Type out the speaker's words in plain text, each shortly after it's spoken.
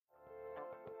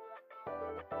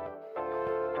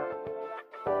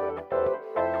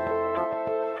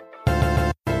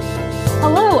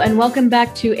and welcome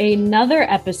back to another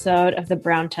episode of the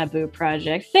Brown Taboo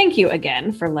Project. Thank you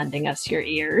again for lending us your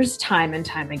ears time and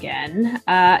time again.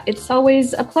 It's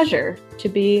always a pleasure to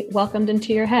be welcomed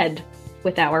into your head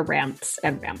with our rants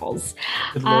and rambles.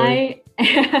 I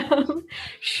am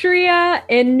Shreya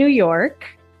in New York.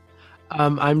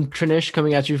 I'm Trinish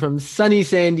coming at you from sunny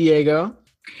San Diego.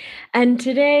 And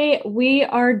today we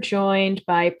are joined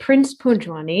by Prince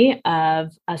Poonjwani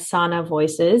of Asana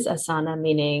Voices, Asana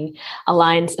meaning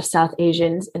Alliance of South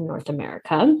Asians in North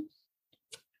America.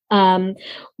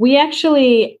 We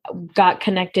actually got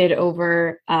connected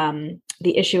over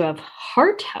the issue of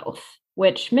heart health,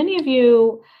 which many of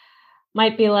you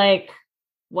might be like,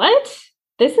 what?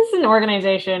 This is an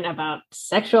organization about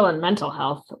sexual and mental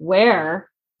health. Where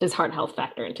does heart health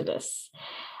factor into this?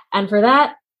 And for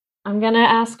that, I'm going to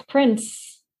ask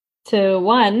Prince to,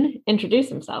 one, introduce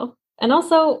himself, and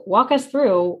also walk us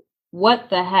through what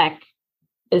the heck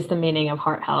is the meaning of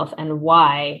heart health and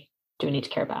why do we need to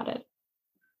care about it?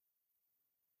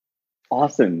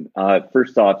 Awesome.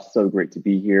 First off, so great to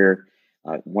be here.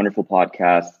 Wonderful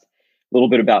podcast. A little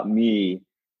bit about me.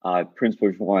 Prince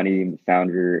Poonjwani,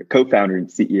 co-founder and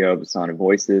CEO of Asana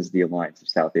Voices, the Alliance of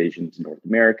South Asians in North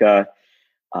America.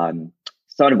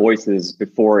 Asana Voices,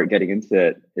 before getting into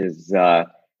it, is a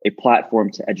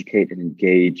platform to educate and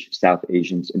engage South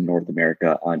Asians in North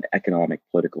America on economic,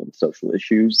 political, and social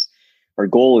issues. Our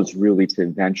goal is really to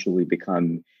eventually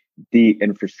become the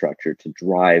infrastructure to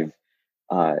drive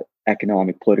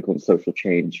economic, political, and social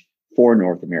change for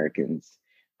North Americans.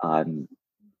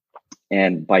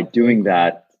 And by doing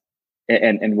that,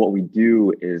 and what we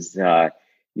do is,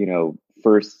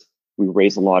 first, we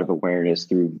raise a lot of awareness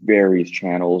through various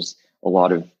channels. A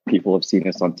lot of people have seen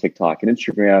us on TikTok and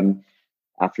Instagram.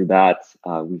 After that,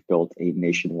 we've built a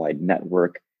nationwide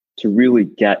network to really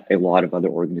get a lot of other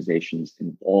organizations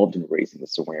involved in raising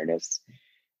this awareness.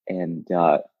 And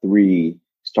three,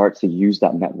 start to use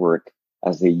that network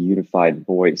as a unified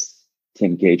voice to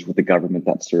engage with the government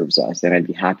that serves us. And I'd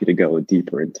be happy to go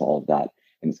deeper into all of that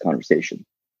in this conversation.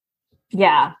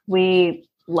 Yeah, we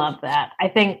love that.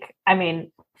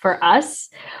 For us,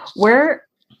 we're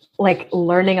like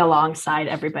learning alongside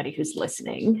everybody who's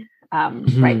listening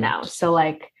right now.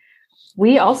 So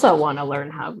we also want to learn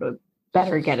how to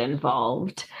better get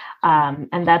involved.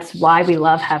 And that's why we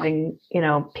love having,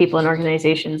 people and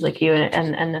organizations like you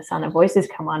and Asana Voices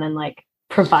come on and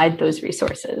provide those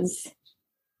resources.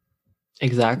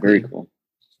 Exactly. Very cool.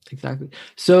 Exactly.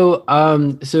 So,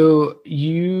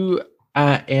 you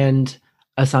and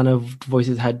Asana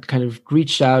Voices had kind of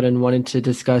reached out and wanted to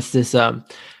discuss this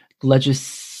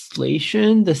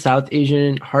legislation, the South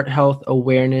Asian Heart Health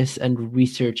Awareness and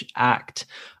Research Act.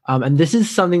 And this is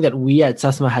something that we at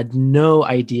SASMA had no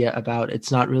idea about.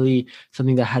 It's not really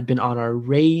something that had been on our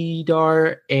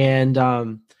radar. And,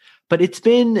 but it's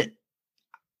been,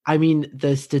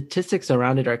 the statistics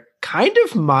around it are kind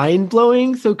of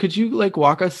mind-blowing. So could you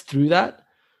walk us through that?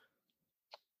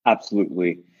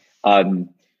 Absolutely.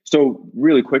 So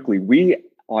really quickly, we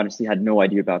honestly had no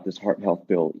idea about this heart health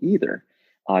bill either.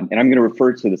 And I'm going to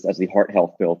refer to this as the heart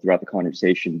health bill throughout the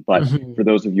conversation. But for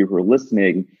those of you who are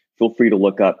listening, feel free to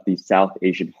look up the South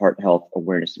Asian Heart Health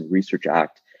Awareness and Research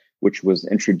Act, which was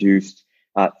introduced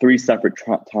 3 separate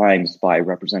times by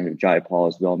Representative Jayapal,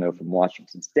 as we all know, from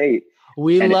Washington State.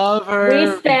 We love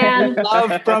her. We stand.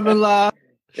 Love Pramila.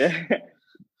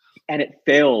 And it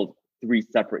failed 3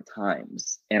 separate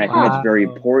times. And I think that's very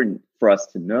important for us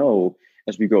to know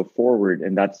as we go forward.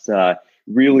 And that's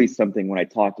really something when I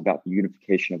talked about the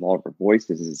unification of all of our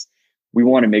voices is we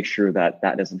want to make sure that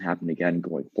that doesn't happen again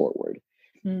going forward.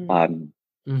 And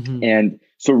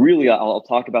so really, I'll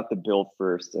talk about the bill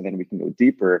first, and then we can go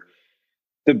deeper.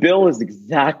 The bill is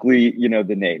exactly,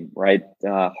 the name, right?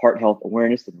 Heart health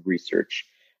awareness and research.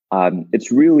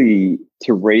 It's really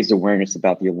to raise awareness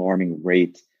about the alarming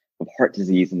rate of heart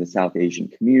disease in the South Asian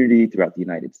community throughout the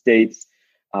United States.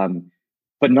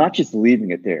 But not just leaving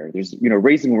it there. There's,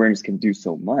 raising awareness can do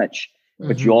so much,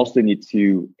 but you also need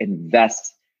to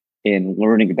invest in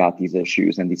learning about these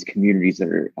issues and these communities that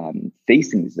are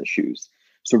facing these issues.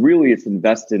 So really, it's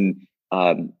invest in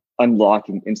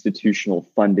unlocking institutional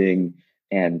funding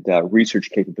and research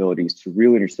capabilities to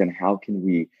really understand how can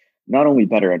we not only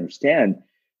better understand,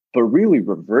 but really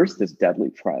reverse this deadly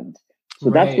trend.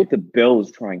 So that's what the bill is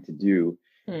trying to do.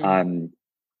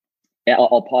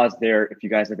 I'll pause there. If you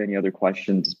guys have any other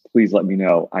questions, please let me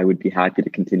know. I would be happy to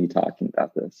continue talking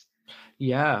about this.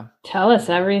 Yeah. Tell us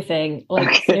everything.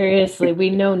 Seriously, we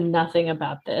know nothing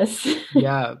about this.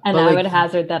 Yeah. And I would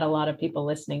hazard that a lot of people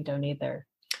listening don't either.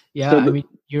 Yeah. So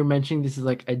you're mentioning this is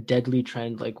a deadly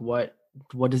trend. What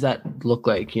does that look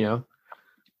like,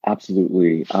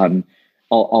 Absolutely. I'll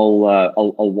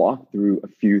walk through a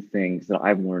few things that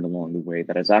I've learned along the way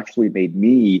that has actually made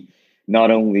me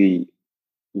not only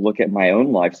look at my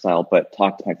own lifestyle, but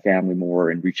talk to my family more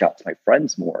and reach out to my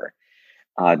friends more.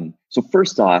 So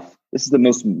first off, this is the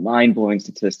most mind-blowing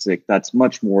statistic that's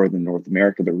much more than North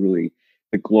America, but really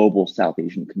the global South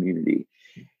Asian community.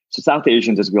 So South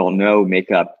Asians, as we all know,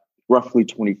 make up roughly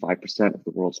 25% of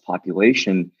the world's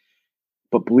population.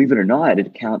 But believe it or not, it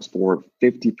accounts for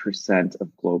 50%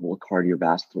 of global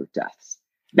cardiovascular deaths.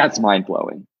 That's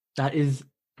mind-blowing. That's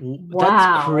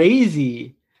Wow.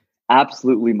 crazy.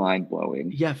 Absolutely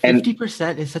mind-blowing. Yeah,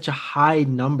 50% is such a high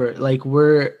number. Like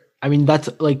that's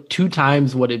like 2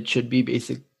 times what it should be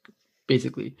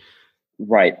basically.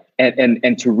 Right.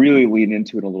 And to really lean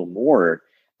into it a little more,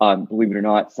 believe it or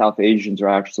not, South Asians are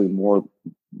actually more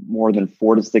than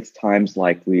 4 to 6 times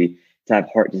likely to have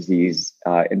heart disease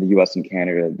in the US and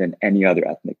Canada than any other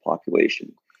ethnic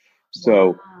population.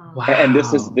 So, wow. And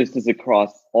this is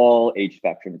across all age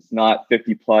spectrum. It's not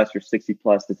 50 plus or 60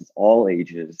 plus. This is all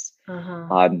ages.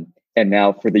 And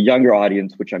now for the younger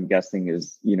audience, which I'm guessing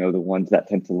is, the ones that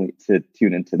tend to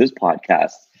tune into this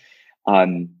podcast,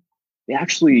 they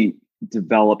actually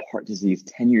develop heart disease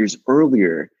 10 years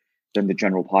earlier than the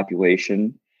general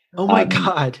population. Oh my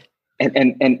God.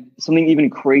 And something even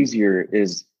crazier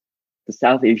is the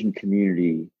South Asian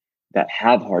community that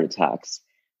have heart attacks,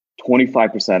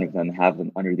 25% of them have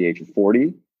them under the age of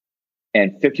 40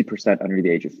 and 50% under the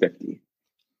age of 50.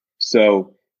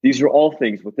 So these are all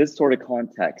things with this sort of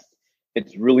context.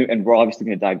 It's really, and we're obviously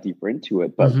going to dive deeper into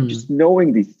it, but just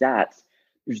knowing these stats,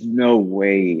 there's no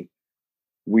way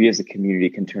we as a community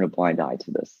can turn a blind eye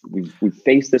to this. We've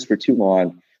faced this for too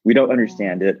long. We don't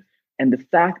understand it. And the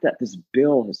fact that this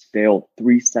bill has failed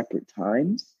 3 separate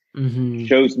times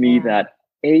shows me that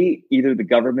A, either the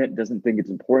government doesn't think it's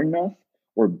important enough,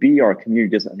 or B, our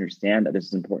community doesn't understand that this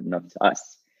is important enough to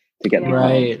us to get behind.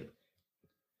 Right.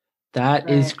 That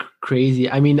is crazy.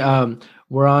 I mean,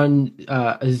 we're on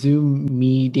a Zoom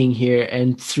meeting here,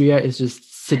 and Sriya is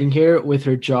just sitting here with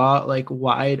her jaw like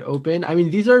wide open. I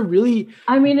mean, these are really,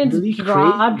 it's really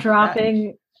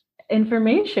jaw-dropping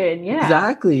information. Yeah,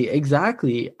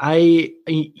 exactly. I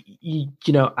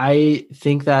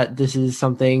think that this is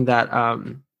something that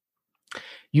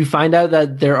you find out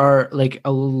that there are like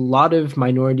a lot of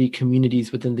minority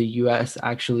communities within the US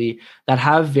actually that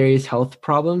have various health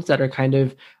problems that are kind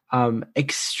of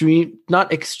extremely,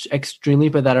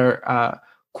 but that are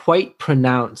quite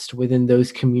pronounced within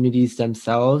those communities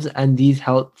themselves. And these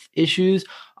health issues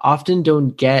often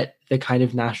don't get the kind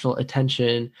of national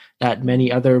attention that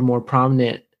many other more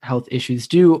prominent health issues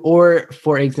do, or,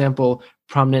 for example,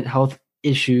 prominent health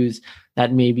issues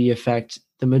that maybe affect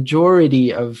the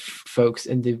majority of folks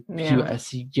in the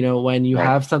US. When you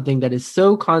have something that is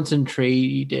so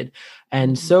concentrated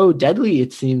and so deadly,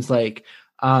 it seems like,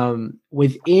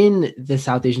 within the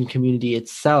South Asian community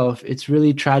itself, it's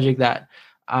really tragic that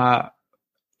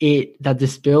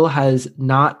this bill has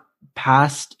not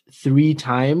passed 3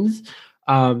 times.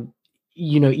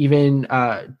 Even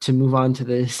to move on to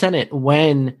the Senate,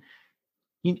 when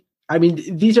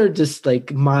these are just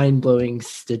like mind-blowing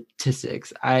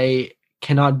statistics. I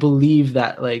cannot believe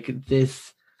that like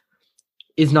this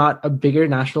is not a bigger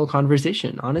national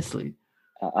conversation, honestly.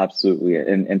 Absolutely.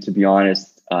 And to be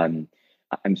honest, I'm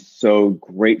so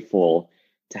grateful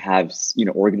to have,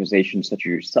 organizations such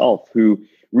as yourself who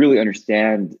really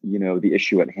understand, the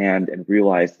issue at hand and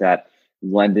realize that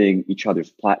lending each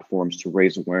other's platforms to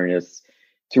raise awareness,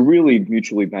 to really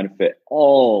mutually benefit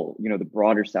all, the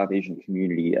broader South Asian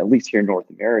community, at least here in North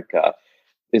America,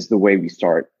 is the way we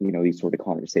start, these sort of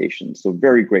conversations. So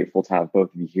very grateful to have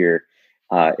both of you here,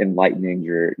 enlightening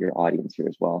your audience here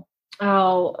as well.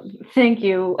 Oh, thank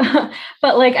you.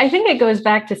 But I think it goes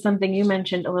back to something you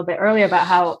mentioned a little bit earlier about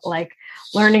how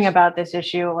learning about this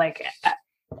issue,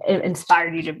 it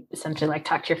inspired you to essentially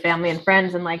talk to your family and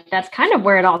friends. And that's kind of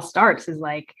where it all starts, is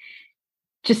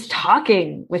just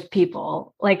talking with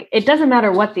people. It doesn't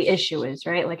matter what the issue is,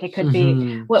 right? It could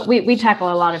be what we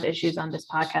tackle a lot of issues on this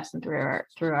podcast and through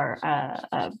our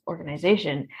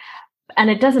organization. And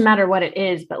it doesn't matter what it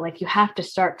is, but you have to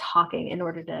start talking in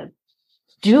order to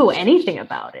do anything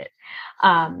about it.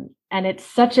 And it's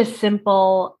such a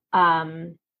simple,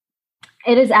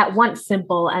 it is at once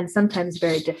simple and sometimes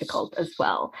very difficult as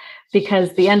well,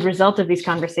 because the end result of these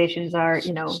conversations are,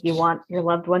 you want your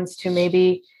loved ones to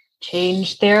maybe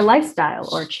change their lifestyle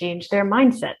or change their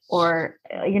mindset, or,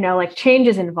 change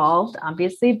is involved,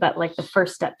 obviously, but the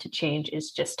first step to change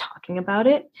is just talking about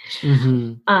it.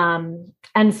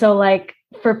 And so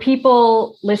for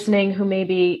people listening who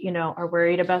maybe, are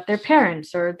worried about their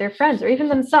parents or their friends or even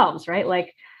themselves, right?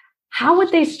 how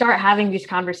would they start having these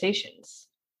conversations?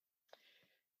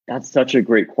 That's such a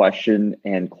great question.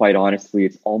 And quite honestly,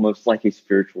 it's almost like a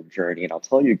spiritual journey. And I'll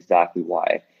tell you exactly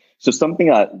why. So something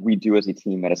that we do as a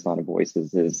team at Asana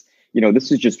Voices is,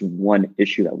 this is just one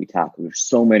issue that we tackle. There's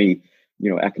so many,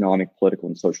 economic, political,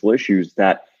 and social issues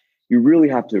that you really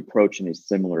have to approach in a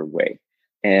similar way.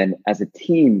 And as a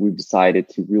team, we've decided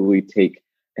to really take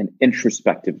an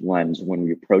introspective lens when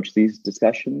we approach these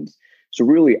discussions. So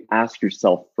really ask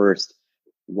yourself first,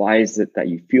 why is it that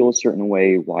you feel a certain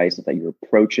way? Why is it that you're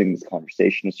approaching this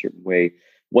conversation a certain way?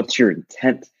 What's your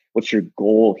intent? What's your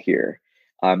goal here?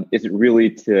 Is it really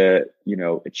to,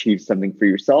 achieve something for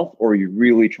yourself, or are you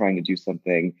really trying to do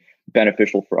something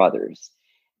beneficial for others?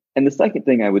 And the second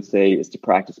thing I would say is to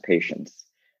practice patience.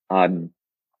 And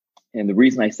the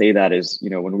reason I say that is,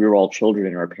 when we were all children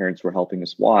and our parents were helping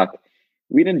us walk,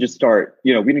 we didn't just start,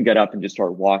 we didn't get up and just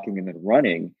start walking and then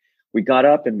running. We got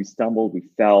up and we stumbled, we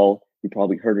fell, we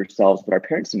probably hurt ourselves, but our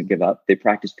parents didn't give up. They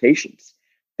practiced patience.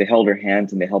 They held our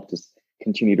hands and they helped us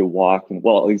continue to walk. And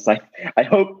well, at least I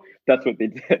hope that's what they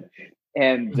did.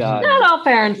 And not all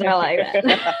parents are like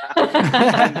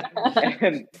that.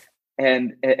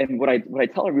 and what I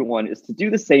tell everyone is to do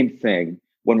the same thing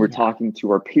when we're talking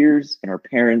to our peers and our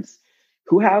parents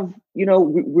who have,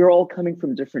 we're all coming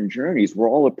from different journeys. We're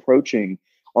all approaching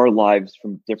our lives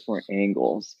from different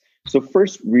angles. So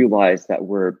first, realize that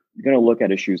we're going to look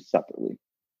at issues separately.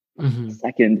 Mm-hmm.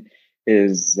 Second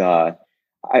is, I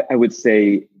would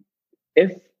say,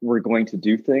 if we're going to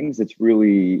do things, it's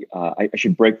really, I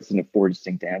should break this into 4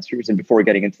 distinct answers. And before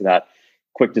getting into that,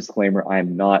 quick disclaimer, I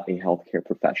am not a healthcare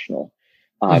professional.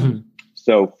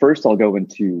 So first, I'll go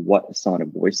into what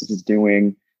Asana Voices is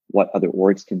doing, what other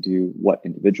orgs can do, what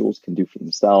individuals can do for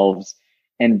themselves,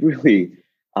 and really,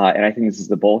 and I think this is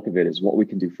the bulk of it, is what we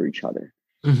can do for each other.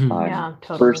 Yeah,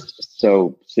 totally. First,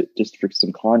 so just for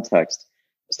some context,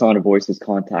 Asana Voices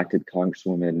contacted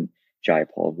Congresswoman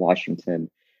Jayapal of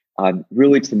Washington,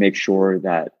 really to make sure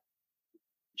that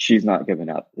she's not giving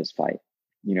up this fight.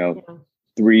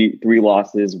 3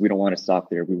 losses. We don't want to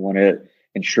stop there. We want to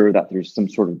ensure that there's some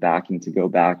sort of backing to go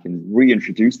back and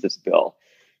reintroduce this bill.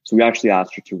 So we actually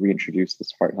asked her to reintroduce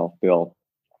this heart health bill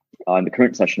in the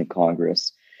current session of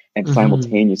Congress. And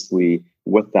simultaneously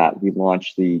with that, we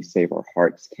launched the Save Our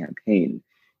Hearts campaign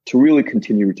to really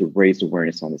continue to raise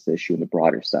awareness on this issue in the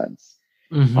broader sense.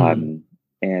 And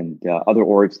other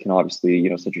orgs can obviously,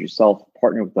 such as yourself,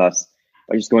 partner with us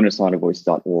by just going to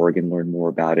asanavoice.org and learn more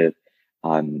about it,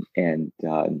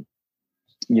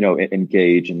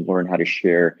 engage and learn how to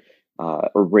share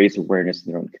or raise awareness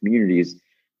in their own communities.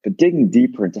 But digging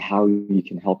deeper into how you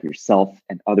can help yourself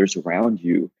and others around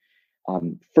you,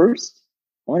 first,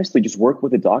 honestly, just work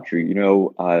with a doctor,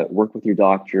 work with your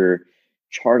doctor,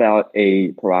 chart out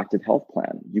a proactive health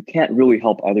plan. You can't really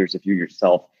help others if you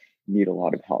yourself need a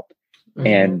lot of help.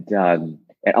 And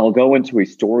I'll go into a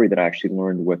story that I actually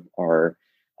learned with our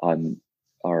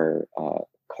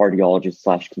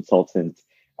cardiologist / consultant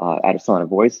at Asana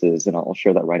Voices, and I'll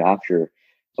share that right after,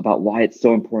 about why it's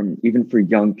so important, even for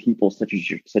young people such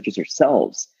as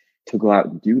yourselves, to go out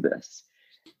and do this.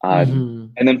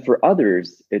 And then for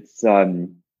others, it's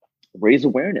raise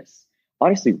awareness.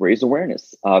 Honestly, raise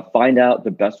awareness. Find out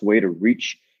the best way to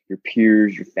reach your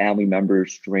peers, your family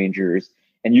members, strangers,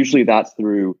 and usually that's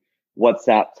through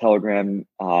WhatsApp, Telegram,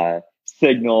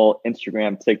 Signal,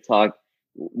 Instagram, TikTok,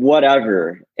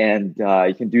 whatever. And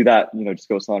you can do that, just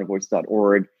go to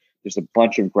asanavoice.org. There's a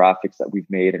bunch of graphics that we've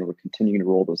made and we're continuing to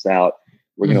roll those out.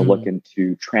 We're going to look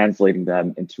into translating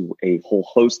them into a whole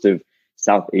host of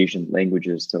South Asian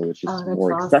languages, so it's just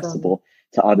more accessible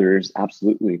to others.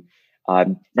 Absolutely.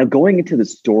 Now going into the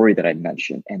story that I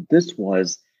mentioned, and this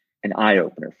was an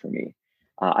eye-opener for me.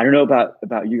 I don't know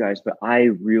about you guys, but I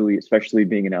really, especially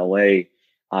being in LA,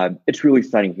 it's really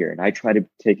stunning here. And I try to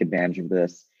take advantage of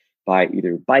this by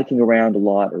either biking around a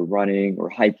lot or running or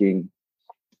hiking.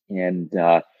 And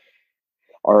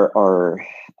our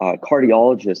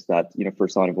cardiologist that, for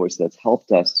Asana Voice that's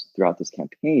helped us throughout this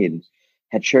campaign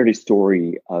had shared a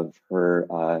story of her,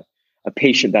 a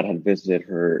patient that had visited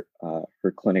her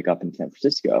clinic up in San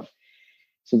Francisco.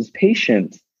 So this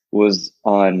patient was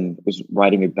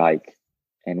riding a bike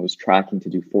and was tracking to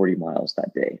do 40 miles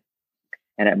that day.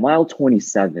 And at mile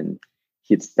 27,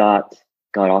 he had stopped,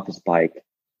 got off his bike,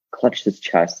 clutched his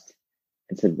chest,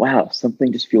 and said, wow,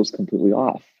 something just feels completely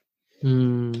off.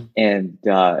 And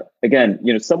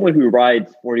again, someone who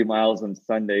rides 40 miles on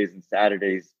Sundays and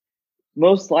Saturdays,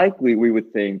 most likely we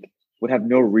would think would have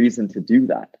no reason to do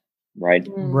that, right?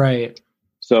 Right.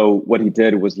 So what he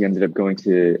did was he ended up going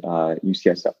to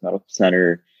UCSF Medical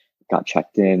Center, got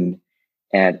checked in,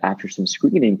 and after some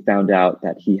screening, found out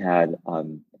that he had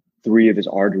 3 of his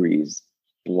arteries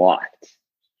blocked.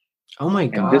 Oh my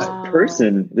And God.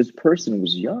 this person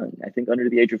was young, I think under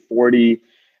the age of 40,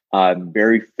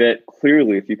 very fit.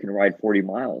 Clearly, if you can ride 40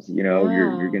 miles,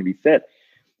 you're going to be fit.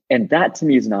 And that to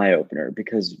me is an eye opener,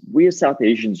 because we as South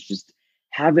Asians just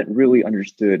haven't really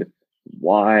understood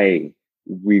why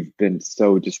we've been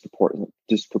so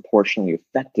disproportionately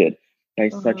affected by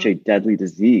such a deadly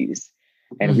disease.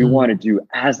 And we want to do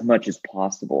as much as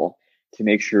possible to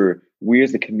make sure we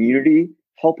as a community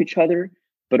help each other,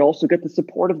 but also get the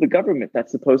support of the government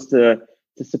that's supposed to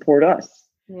support us.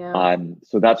 Yeah.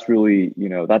 So that's really,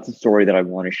 that's a story that I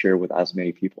want to share with as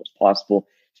many people as possible,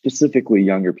 specifically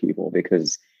younger people,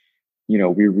 because,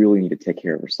 we really need to take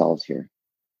care of ourselves here.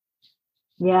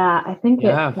 Yeah, I think it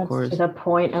of gets course. to the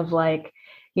point of like,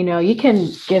 you can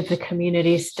give the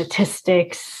community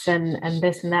statistics and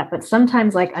this and that, but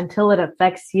sometimes like until it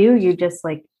affects you, you just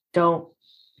like don't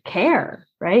care,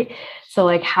 right? So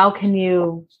like, how can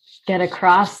you get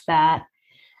across that?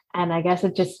 And I guess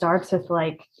it just starts with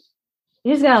like,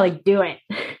 you just gotta like do it.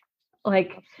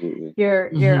 Like Absolutely.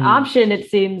 your option, it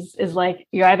seems, is like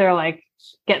you either like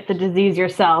get the disease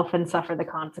yourself and suffer the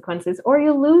consequences, or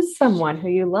you lose someone who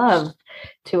you love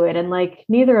to it. And like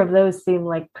neither of those seem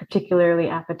like particularly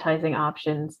appetizing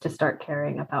options to start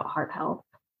caring about heart health.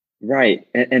 Right.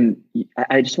 And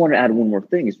I just want to add one more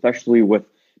thing, especially with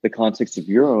the context of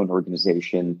your own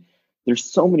organization. There's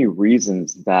so many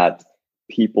reasons that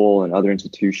people and other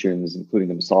institutions, including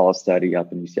the Masala study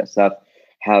up in UCSF,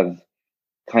 have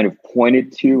kind of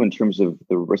pointed to in terms of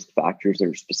the risk factors that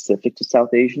are specific to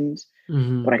South Asians.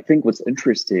 But I think what's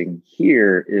interesting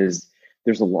here is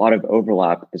there's a lot of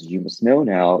overlap, as you must know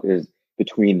now, is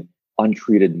between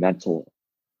untreated mental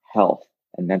health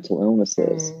and mental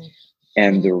illnesses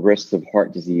and the risks of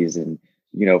heart disease and,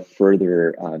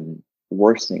 further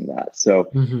worsening that. So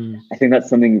I think that's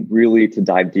something really to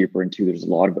dive deeper into. There's a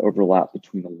lot of overlap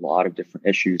between a lot of different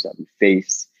issues that we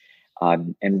face.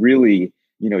 And really,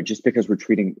 just because we're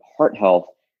treating heart health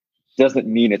doesn't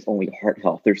mean it's only heart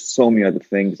health. There's so many other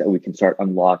things that we can start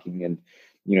unlocking and,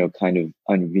 kind of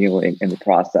unveiling in the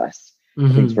process. I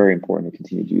think it's very important to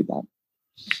continue to do that.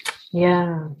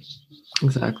 Yeah,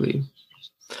 exactly.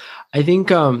 I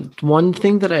think one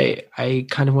thing that I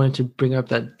kind of wanted to bring up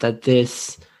that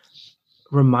this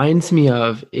reminds me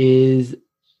of is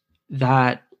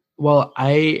that, well,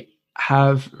 I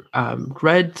have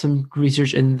read some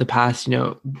research in the past,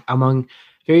 among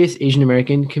various Asian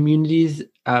American communities,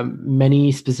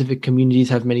 many specific communities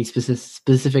have many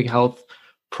specific health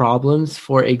problems.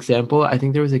 For example, I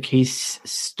think there was a case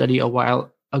study a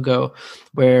while ago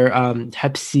where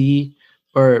Hep C,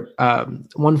 or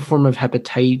one form of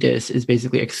hepatitis, is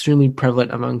basically extremely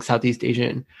prevalent among Southeast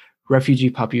Asian refugee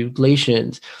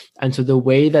populations. And so the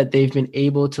way that they've been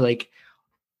able to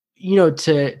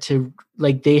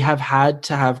they have had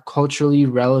to have culturally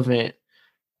relevant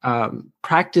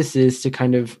practices to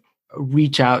kind of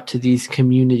reach out to these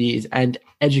communities and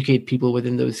educate people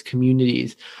within those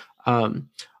communities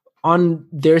on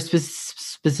their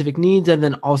specific needs, and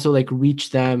then also like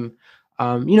reach them,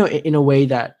 in a way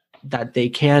that they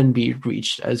can be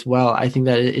reached as well. I think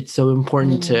that it's so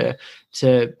important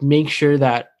to make sure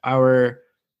that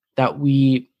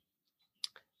we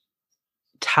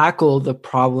tackle the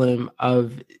problem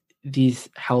of these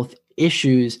health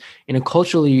issues in a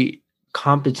culturally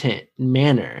competent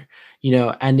manner,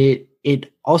 and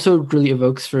it also really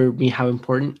evokes for me how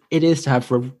important it is to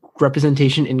have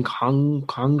representation in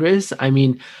Congress. I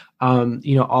mean,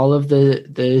 all of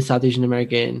the South Asian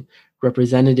American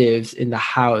representatives in the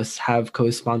House have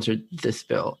co-sponsored this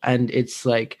bill, and it's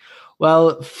like,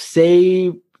 well,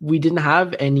 say we didn't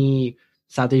have any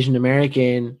South Asian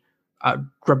American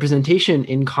representation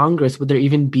in Congress, would there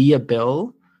even be a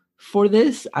bill for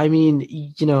this? I mean,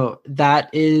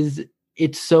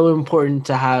 it's so important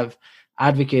to have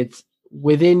advocates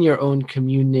within your own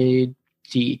community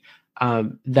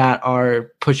that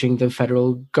are pushing the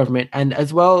federal government, and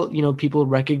as well, people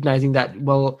recognizing that,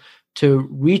 well, to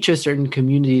reach a certain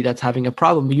community that's having a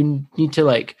problem, you need to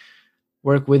like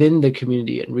work within the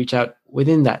community and reach out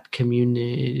within that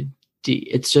community.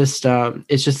 It's just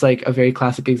like a very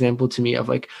classic example to me of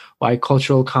like why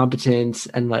cultural competence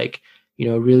and like,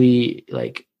 really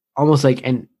like almost like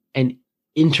an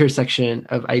intersection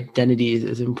of identities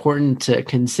is important to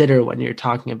consider when you're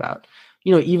talking about,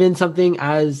 even something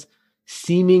as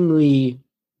seemingly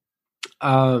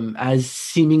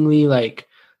like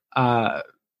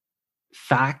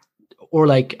fact or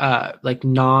like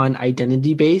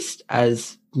non-identity based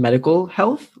as medical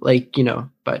health, like,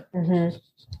 but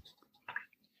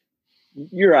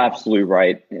You're absolutely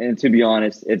right. And to be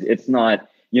honest, it's not,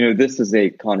 this is a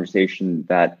conversation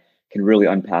that can really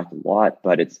unpack a lot,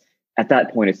 but it's at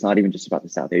that point, it's not even just about the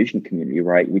South Asian community,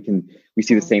 right? We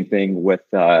see the same thing with,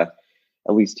 at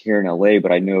least here in LA,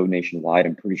 but I know nationwide,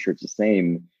 I'm pretty sure it's the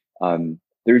same.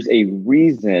 There's a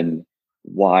reason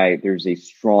why there's a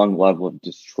strong level of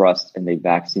distrust in the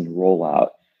vaccine rollout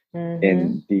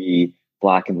in the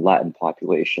Black and Latin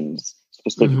populations,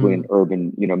 specifically in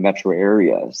urban, metro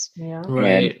areas. Yeah. Right.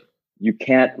 And you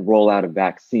can't roll out a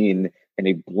vaccine in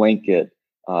a blanket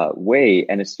way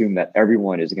and assume that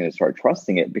everyone is going to start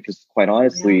trusting it, because quite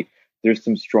honestly, there's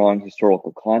some strong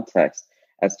historical context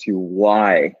as to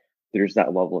why there's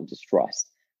that level of distrust.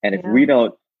 And if we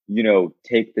don't,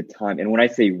 take the time, and when I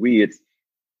say we, it's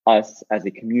us as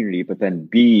a community, but then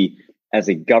B, as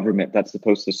a government that's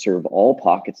supposed to serve all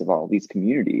pockets of all these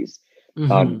communities.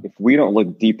 If we don't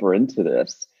look deeper into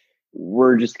this,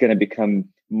 we're just going to become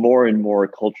more and more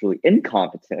culturally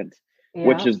incompetent,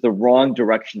 which is the wrong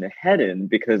direction to head in,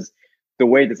 because the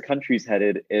way this country's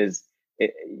headed is,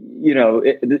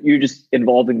 you're just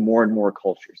involving more and more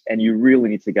cultures, and you really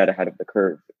need to get ahead of the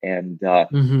curve. And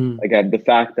again, the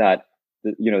fact that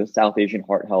the South Asian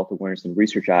Heart Health Awareness and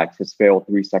Research Act has failed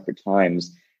 3 separate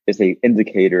times is an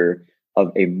indicator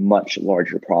of a much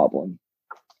larger problem.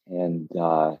 And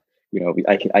I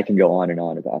can go on and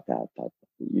on about that, but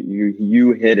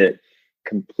you hit it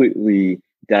completely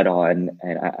dead on,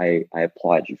 and I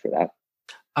applaud you for that.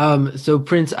 So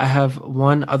Prince, I have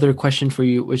one other question for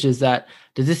you, which is that,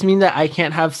 does this mean that I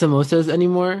can't have samosas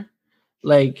anymore?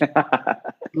 Like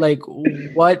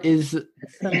what is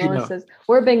samosas?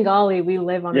 We're Bengali. We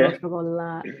live on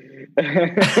Rasgulla.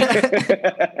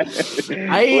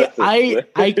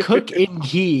 I cook in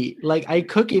ghee. Like, I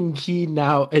cook in ghee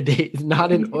nowadays,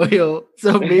 not in oil.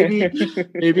 So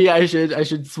maybe I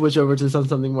should switch over to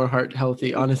something more heart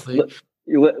healthy, honestly.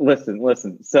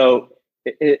 Listen. So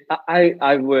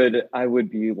I would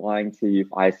be lying to you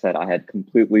if I said I had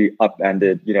completely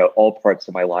upended, all parts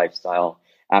of my lifestyle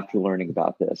after learning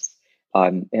about this.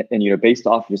 And based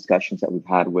off of discussions that we've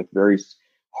had with various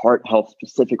heart health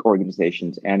specific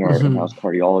organizations and our in-house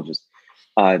cardiologists,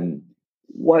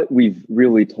 what we've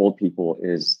really told people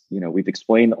is, we've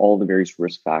explained all the various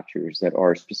risk factors that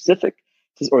are specific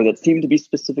to, or that seem to be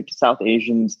specific to South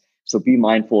Asians. So be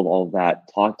mindful of all of that.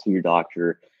 Talk to your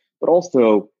doctor, but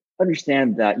also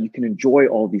understand that you can enjoy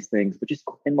all these things, but just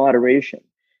in moderation.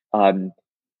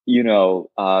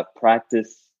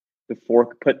 Practice the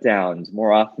fork put downs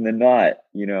more often than not.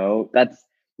 That's,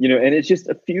 and it's just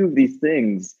a few of these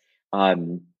things.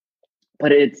 But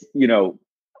it's,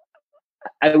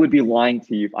 I would be lying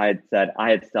to you if I had said I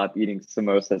had stopped eating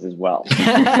samosas as well.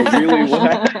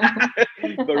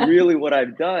 But really what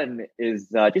I've done is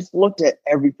just looked at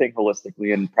everything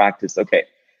holistically and practice. Okay,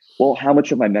 well, how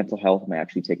much of my mental health am I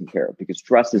actually taking care of? Because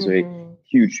stress is a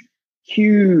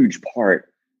huge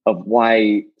part of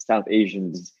why South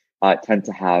Asians tend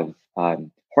to have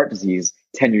heart disease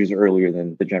 10 years earlier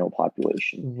than the general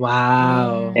population.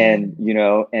 Wow. And,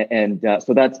 so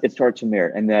it starts from there.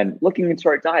 And then looking into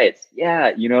our diets.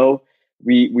 Yeah.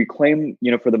 We claim,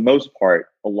 for the most part,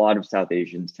 a lot of South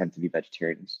Asians tend to be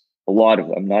vegetarians. A lot of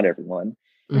them, not everyone.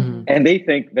 And they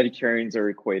think vegetarians are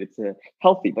equated to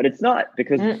healthy, but it's not,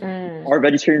 because our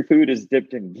vegetarian food is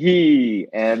dipped in ghee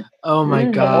and oh my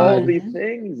God, all these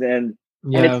things. And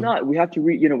it's not, we have to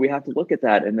we have to look at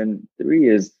that. And then 3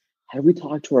 is, how do we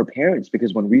talk to our parents?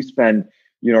 Because when we spend,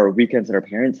 our weekends at our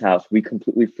parents' house, we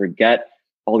completely forget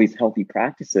all these healthy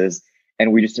practices,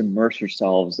 and we just immerse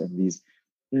ourselves in these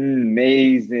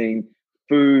amazing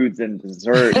foods and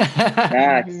desserts,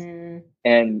 snacks,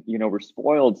 and we're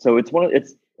spoiled. So it's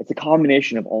a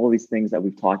combination of all of these things that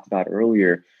we've talked about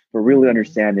earlier, but really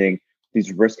understanding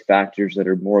these risk factors that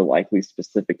are more likely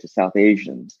specific to South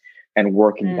Asians and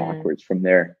working backwards from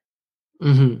there.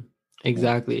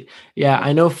 Exactly. Yeah,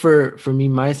 I know for me,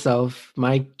 myself,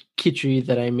 my khichdi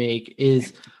that I make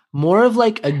is more of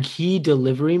like a ghee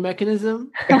delivery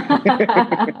mechanism.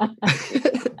 But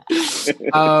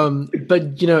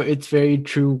it's very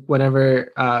true.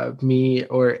 Whenever me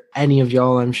or any of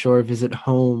y'all, I'm sure, visit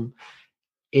home,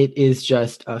 it is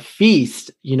just a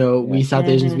feast. We South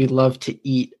Asians, we love to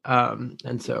eat.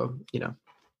 And so,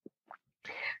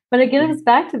 But it gives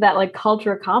back to that like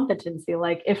cultural competency.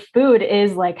 Like, if food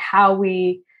is like how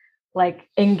we like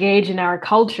engage in our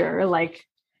culture, like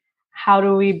how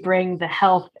do we bring the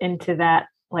health into that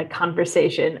like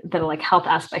conversation, the like health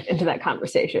aspect into that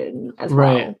conversation as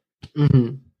well?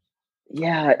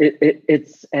 Yeah,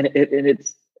 it's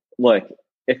look,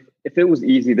 if it was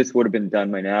easy, this would have been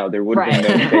done by now. There would have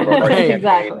been no favorite heart campaign.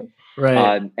 Exactly.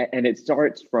 Right. And it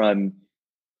starts from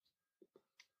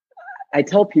I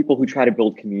tell people who try to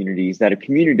build communities that a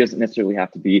community doesn't necessarily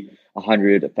have to be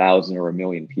 100, 1,000, or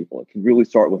 1,000,000 people. It can really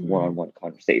start with one-on-one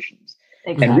conversations.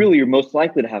 Exactly. And really, you're most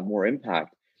likely to have more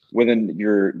impact within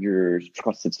your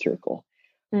trusted circle.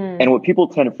 And what people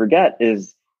tend to forget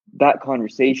is that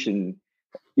conversation,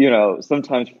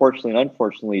 sometimes fortunately and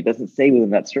unfortunately, doesn't stay within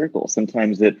that circle.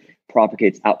 Sometimes it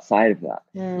propagates outside of that.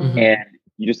 And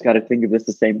you just got to think of this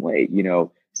the same way.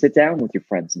 Sit down with your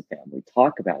friends and family,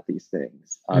 talk about these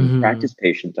things, practice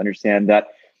patience, understand that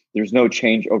there's no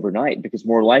change overnight, because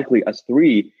more likely us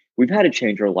three, we've had to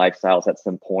change our lifestyles at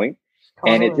some point.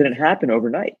 And it didn't happen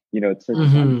overnight. It took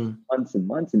months and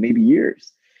months and maybe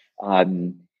years.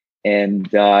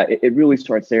 It really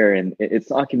starts there. And it's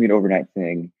not going to be an overnight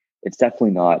thing. It's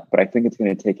definitely not. But I think it's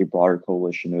going to take a broader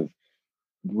coalition of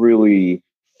really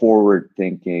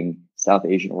forward-thinking South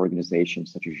Asian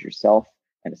organizations such as yourself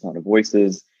and Asana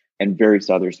Voices and various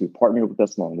others who partnered with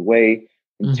us along the way.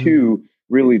 And two,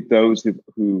 really those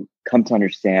who come to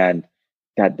understand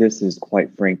that this is,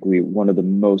 quite frankly, one of the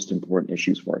most important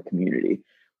issues for our community,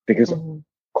 because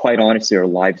quite honestly, our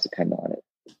lives depend on it.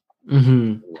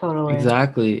 Totally.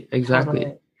 Exactly.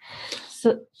 Totally.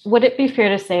 So would it be fair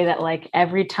to say that like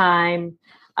every time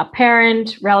a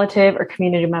parent, relative, or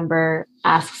community member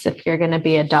asks if you're going to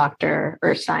be a doctor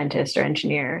or scientist or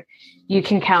engineer, you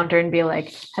can counter and be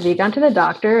like, have you gone to the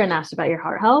doctor and asked about your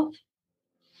heart health?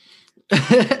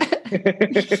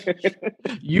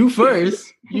 You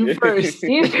first,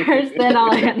 then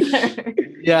I'll answer.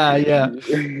 Yeah.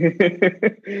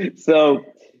 So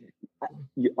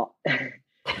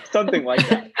something like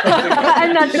that.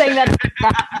 I'm not saying that.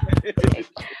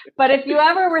 But if you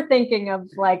ever were thinking of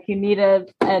like you need a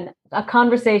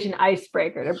conversation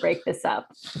icebreaker to break this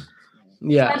up,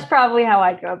 that's probably how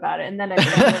I'd go about it. And then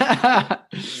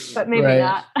but maybe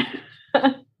not.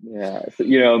 Yeah,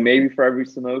 so maybe for every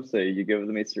samosa, you give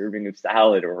them a serving of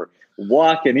salad, or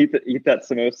walk and eat that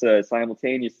samosa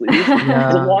simultaneously.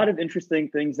 There's a lot of interesting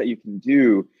things that you can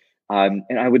do, and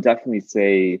I would definitely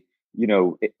say,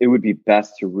 it would be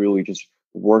best to really just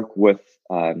work with,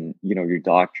 your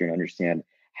doctor and understand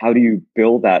how do you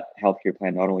build that healthcare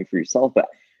plan not only for yourself, but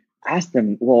ask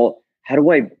them, well, how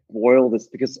do I boil this?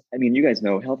 Because you guys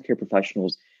know healthcare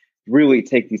professionals really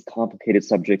take these complicated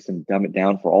subjects and dumb it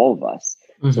down for all of us.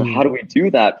 So how do we do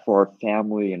that for our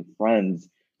family and friends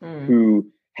who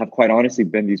have quite honestly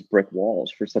been these brick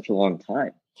walls for such a long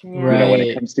time? Right. When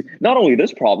it comes to not only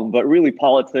this problem, but really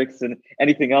politics and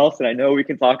anything else. And I know we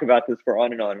can talk about this for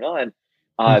on and on and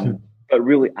on, but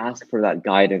really ask for that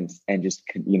guidance and just,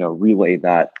 relay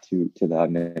that to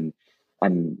them. And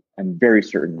I'm very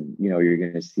certain, you're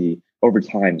going to see over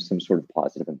time some sort of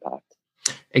positive impact.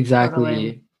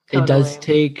 Exactly.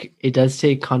 Totally. It does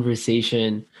take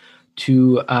conversation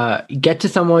to get to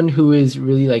someone who is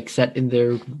really like set in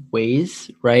their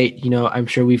ways, right? I'm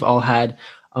sure we've all had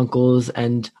uncles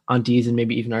and aunties and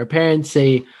maybe even our parents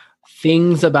say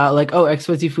things about like, oh,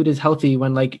 XYZ food is healthy,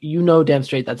 when like, damn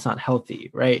straight that's not healthy,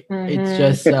 right?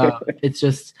 It's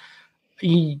just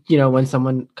when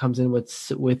someone comes in with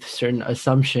certain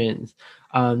assumptions,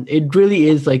 it really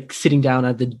is like sitting down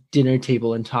at the dinner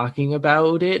table and talking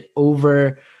about it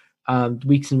over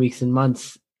weeks and weeks and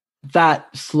months. That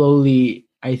slowly,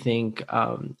 I think,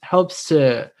 helps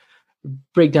to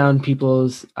break down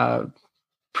people's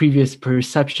previous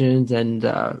perceptions and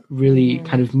really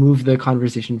kind of move the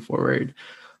conversation forward.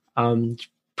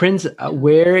 Prince,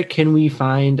 where can we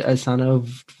find Asana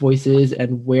Voices,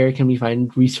 and where can we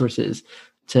find resources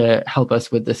to help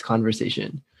us with this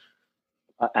conversation?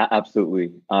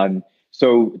 Absolutely.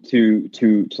 So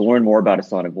to learn more about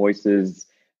Asana Voices,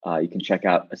 you can check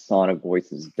out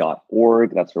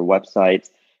asanavoices.org. That's our website.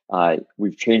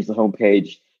 We've changed the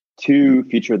homepage to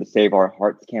feature the Save Our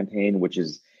Hearts campaign, which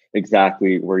is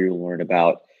exactly where you'll learn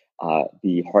about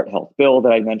the heart health bill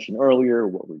that I mentioned earlier,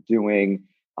 what we're doing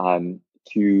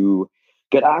to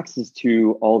get access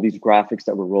to all these graphics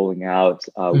that we're rolling out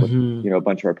with a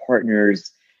bunch of our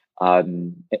partners.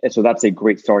 And so that's a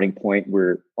great starting point.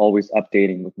 We're always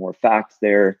updating with more facts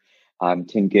there.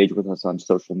 To engage with us on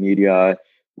social media,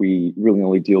 we really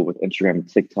only deal with Instagram and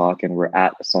TikTok, and we're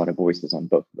at Asana Voices on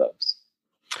both of those.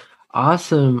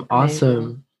 Awesome.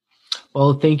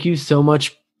 Well, thank you so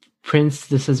much, Prince.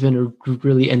 This has been a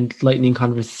really enlightening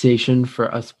conversation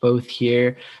for us both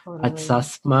here at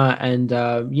SASMA. And,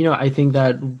 I think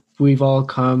that we've all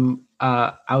come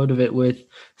out of it with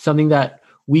something that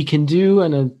we can do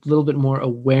and a little bit more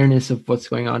awareness of what's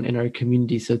going on in our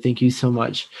community. So thank you so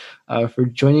much for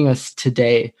joining us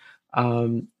today.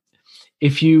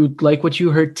 If you like what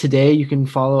you heard today, you can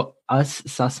follow us,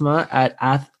 SASMA, at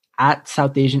at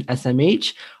South Asian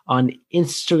SMH on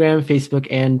Instagram, Facebook,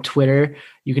 and Twitter.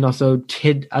 You can also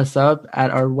hit us up at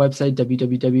our website,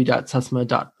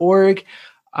 www.susma.org.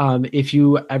 If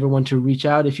you ever want to reach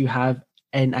out, if you have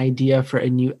an idea for a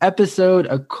new episode,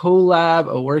 a collab,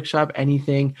 a workshop,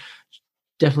 anything,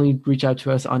 definitely reach out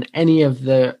to us on any of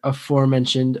the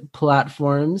aforementioned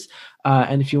platforms.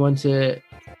 And if you want to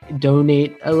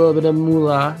donate a little bit of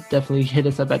moolah, definitely hit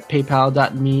us up at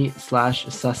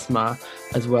paypal.me/Susma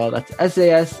as well. That's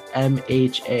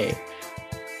SASMHA.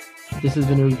 This has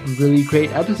been a really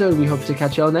great episode. We hope to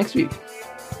catch y'all next week.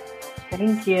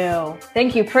 Thank you.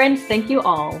 Thank you, Prince. Thank you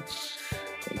all.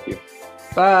 Thank you.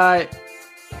 Bye.